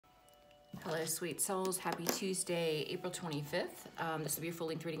Hello, sweet souls. Happy Tuesday, April 25th. This will be a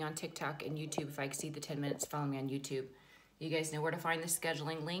full-length reading on TikTok and YouTube. If I exceed the 10 minutes, follow me on YouTube. You guys know where to find the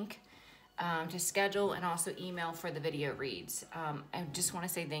scheduling link to schedule, and also email for the video reads. I just want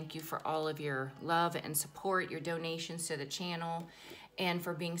to say thank you for all of your love and support, your donations to the channel, and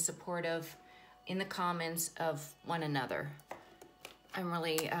for being supportive in the comments of one another. I'm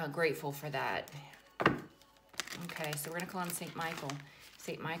really grateful for that. Okay, so we're going to call on St. Michael.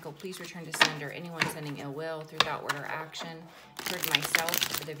 St. Michael, please return to sender anyone sending ill will through thought, word, or action toward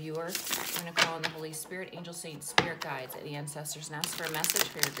myself or the viewer. I'm going to call on the Holy Spirit, angel, saints, spirit guides, and the ancestors, and ask for a message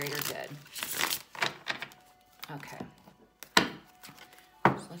for your greater good. Okay.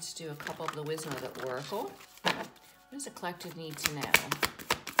 So let's do a couple of the wisdom of the oracle. What does the collective need to know?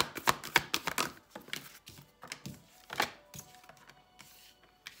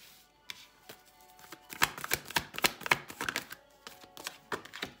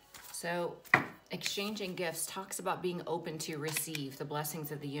 So exchanging gifts talks about being open to receive the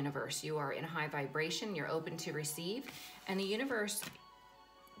blessings of the universe. You are in high vibration, you're open to receive, and the universe,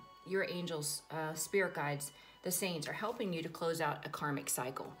 your angels, spirit guides, the saints are helping you to close out a karmic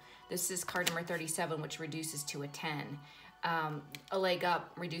cycle. This is card number 37, which reduces to a 10. A leg up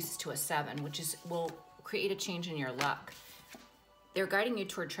reduces to a 7, which will create a change in your luck. They're guiding you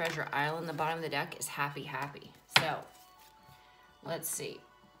toward Treasure Island. The bottom of the deck is happy, happy. So let's see.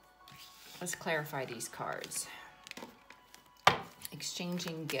 Let's clarify these cards.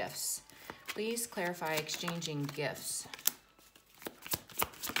 Exchanging gifts. Please clarify exchanging gifts.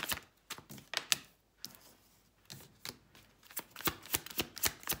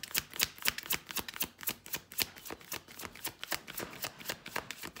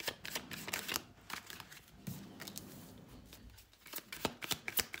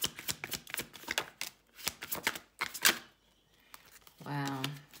 Wow.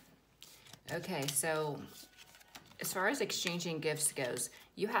 Okay, so as far as exchanging gifts goes,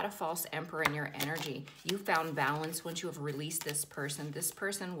 you had a false emperor in your energy. You found balance once you have released this person. This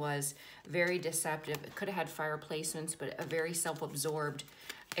person was very deceptive. It could have had fire placements, but a very self-absorbed,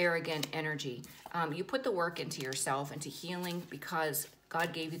 arrogant energy. You put the work into yourself, into healing, because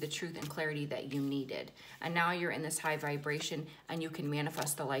God gave you the truth and clarity that you needed. And now you're in this high vibration, and you can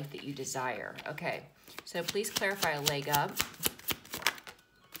manifest the life that you desire. Okay, so please clarify a leg up.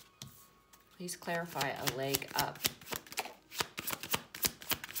 Please clarify a leg up.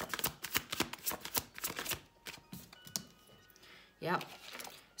 Yep.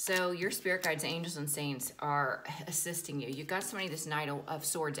 So your spirit guides, angels, and saints are assisting you. You got somebody, this Knight of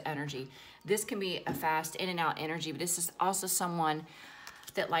Swords energy. This can be a fast in and out energy, but this is also someone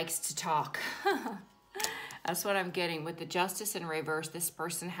that likes to talk. That's what I'm getting. With the Justice in reverse, this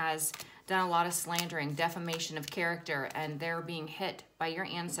person has done a lot of slandering, defamation of character, and they're being hit by your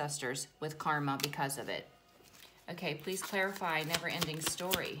ancestors with karma because of it. Okay, please clarify never-ending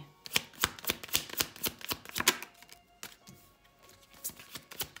story.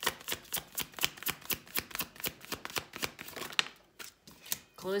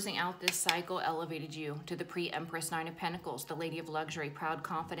 Closing out this cycle elevated you to the pre-Empress Nine of Pentacles, the Lady of Luxury, proud,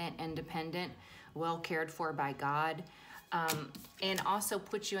 confident, independent, well cared for by God. And also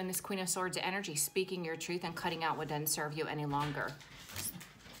put you in this Queen of Swords energy, speaking your truth and cutting out what doesn't serve you any longer.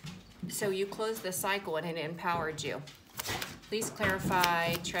 So you closed the cycle and it empowered you. Please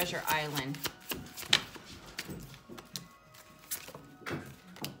clarify Treasure Island.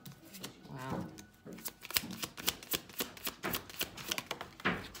 Wow.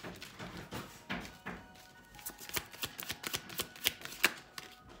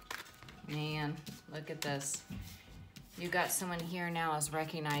 Man, look at this. You got someone here now is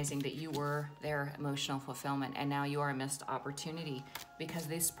recognizing that you were their emotional fulfillment, and now you are a missed opportunity because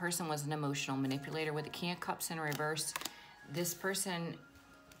this person was an emotional manipulator with the King of Cups in reverse. This person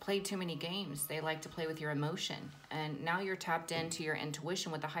played too many games. They like to play with your emotion, and now you're tapped into your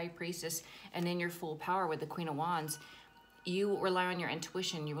intuition with the High Priestess, and in your full power with the Queen of Wands. You rely on your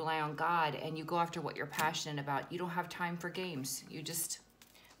intuition, you rely on God, and you go after what you're passionate about. You don't have time for games. You just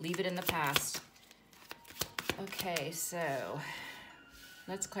leave it in the past. Okay, so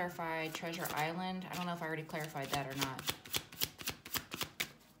let's clarify Treasure Island. I don't know if I already clarified that or not.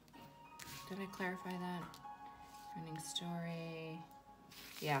 Did I clarify that? Running story.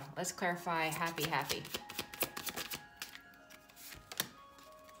 Yeah, let's clarify happy, happy.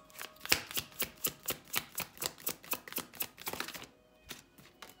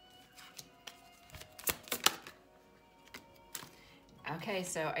 Okay,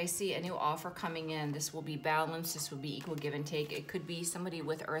 so I see a new offer coming in. This will be balanced. This will be equal give and take. It could be somebody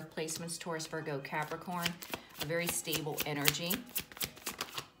with Earth placements, Taurus, Virgo, Capricorn, a very stable energy.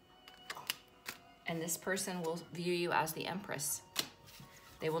 And this person will view you as the Empress.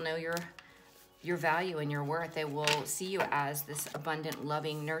 They will know your value and your worth. They will see you as this abundant,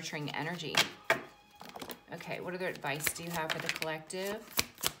 loving, nurturing energy. Okay, what other advice do you have for the collective?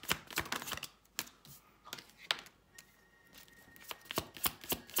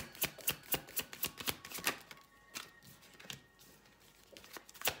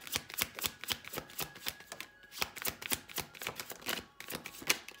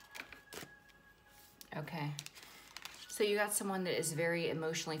 Okay. So you got someone that is very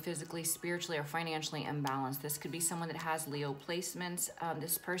emotionally, physically, spiritually, or financially imbalanced. This could be someone that has Leo placements.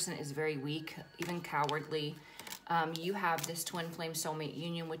 This person is very weak, even cowardly. You have this twin flame soulmate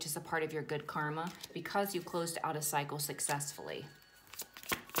union, which is a part of your good karma because you closed out a cycle successfully.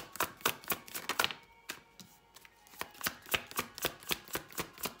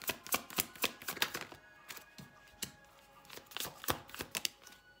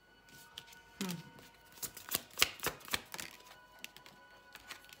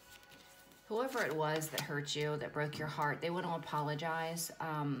 Whoever it was that hurt you, that broke your heart, they want to apologize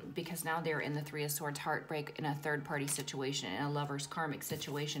because now they're in the Three of Swords heartbreak in a third-party situation, in a lover's karmic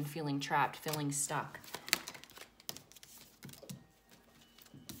situation, feeling trapped, feeling stuck.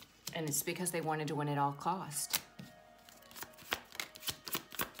 And it's because they wanted to win at all cost.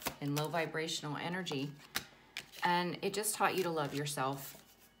 In low vibrational energy. And it just taught you to love yourself.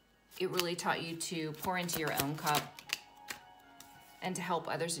 It really taught you to pour into your own cup and to help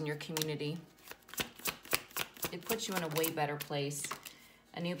others in your community. It puts you in a way better place.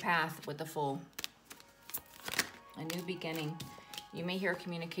 A new path with a new beginning. You may hear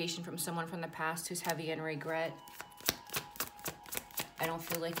communication from someone from the past who's heavy in regret. I don't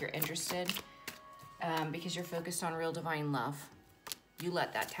feel like you're interested because you're focused on real divine love. You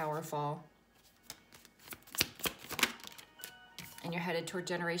let that tower fall. And you're headed toward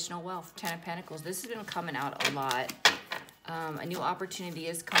generational wealth. 10 of Pentacles. This has been coming out a lot. A new opportunity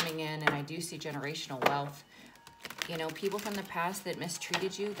is coming in, and I do see generational wealth. You know, people from the past that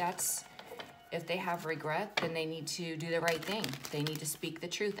mistreated you, that's, if they have regret, then they need to do the right thing. They need to speak the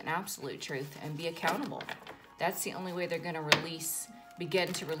truth, an absolute truth, and be accountable. That's the only way they're going to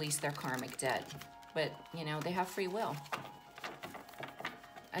begin to release their karmic debt. But, you know, they have free will.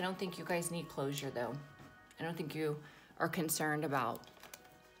 I don't think you guys need closure, though. I don't think you are concerned about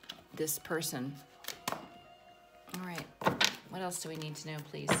this person. All right. What else do we need to know,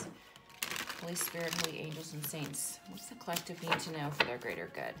 please? Holy Spirit, Holy Angels, and Saints. What's the collective need to know for their greater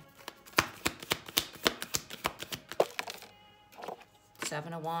good?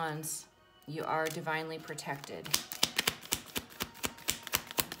 7 of Wands. You are divinely protected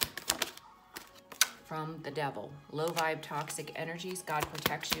from the devil. Low vibe toxic energies. God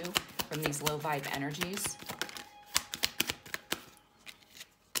protects you from these low vibe energies.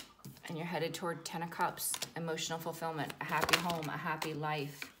 And you're headed toward 10 of Cups, emotional fulfillment, a happy home, a happy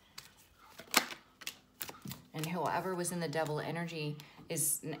life. And whoever was in the devil energy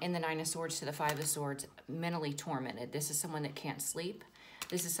is in the 9 of Swords to the 5 of Swords, mentally tormented. This is someone that can't sleep.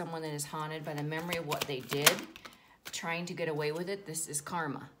 This is someone that is haunted by the memory of what they did, trying to get away with it. This is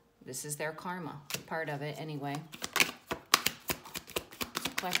karma. This is their karma, part of it anyway.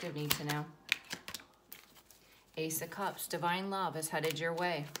 Collective need to know. Ace of Cups, divine love is headed your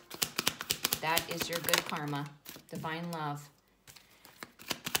way. That is your good karma, divine love.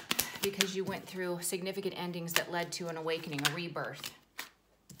 Because you went through significant endings that led to an awakening, a rebirth.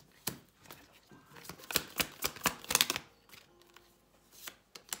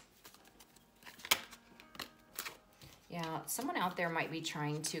 Yeah, someone out there might be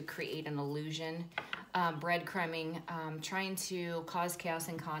trying to create an illusion, breadcrumbing, trying to cause chaos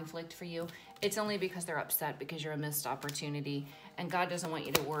and conflict for you. It's only because they're upset because you're a missed opportunity. And God doesn't want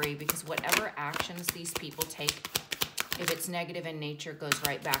you to worry because whatever actions these people take, if it's negative in nature, goes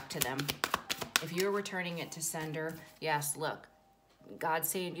right back to them. If you're returning it to sender, yes, look, God's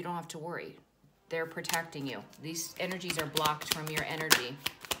saying you don't have to worry. They're protecting you. These energies are blocked from your energy.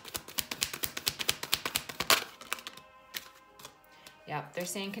 Yeah, they're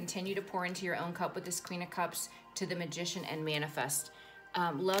saying continue to pour into your own cup with this Queen of Cups to the Magician and manifest.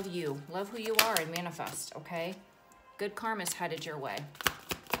 Love you. Love who you are and manifest, okay? Good karma's headed your way.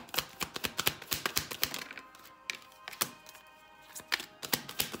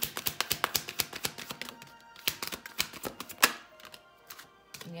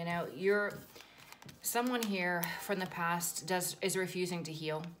 You know, someone here from the past is refusing to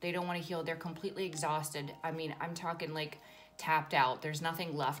heal. They don't want to heal. They're completely exhausted. I mean, I'm talking like tapped out. There's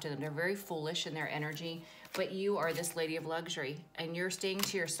nothing left in them. They're very foolish in their energy, but you are this lady of luxury and you're staying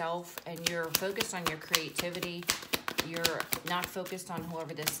to yourself and you're focused on your creativity. You're not focused on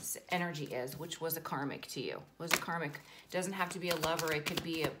whoever this energy is, which was a karmic to you. Was a karmic. It doesn't have to be a lover. It could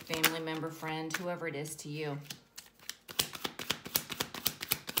be a family member, friend, whoever it is to you.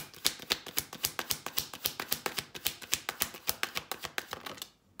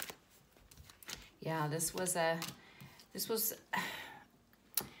 Yeah, this was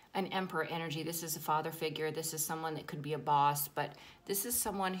an emperor energy. This is a father figure. This is someone that could be a boss, but this is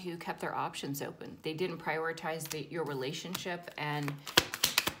someone who kept their options open. They didn't prioritize your relationship, and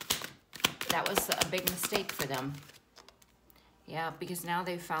that was a big mistake for them. Yeah, because now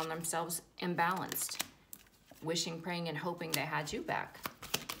they've found themselves imbalanced, wishing, praying, and hoping they had you back,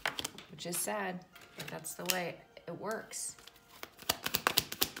 which is sad, but that's the way it works.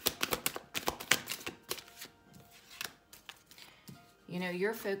 You know,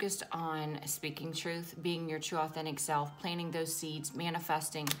 you're focused on speaking truth, being your true authentic self, planting those seeds,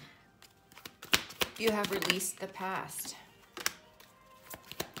 manifesting. You have released the past.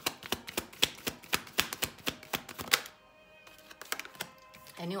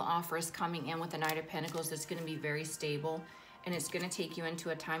 A new offer is coming in with the Knight of Pentacles that's going to be very stable, and it's going to take you into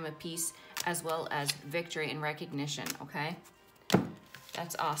a time of peace as well as victory and recognition, okay?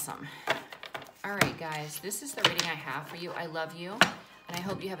 That's awesome. All right, guys, this is the reading I have for you. I love you, and I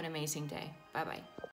hope you have an amazing day. Bye-bye.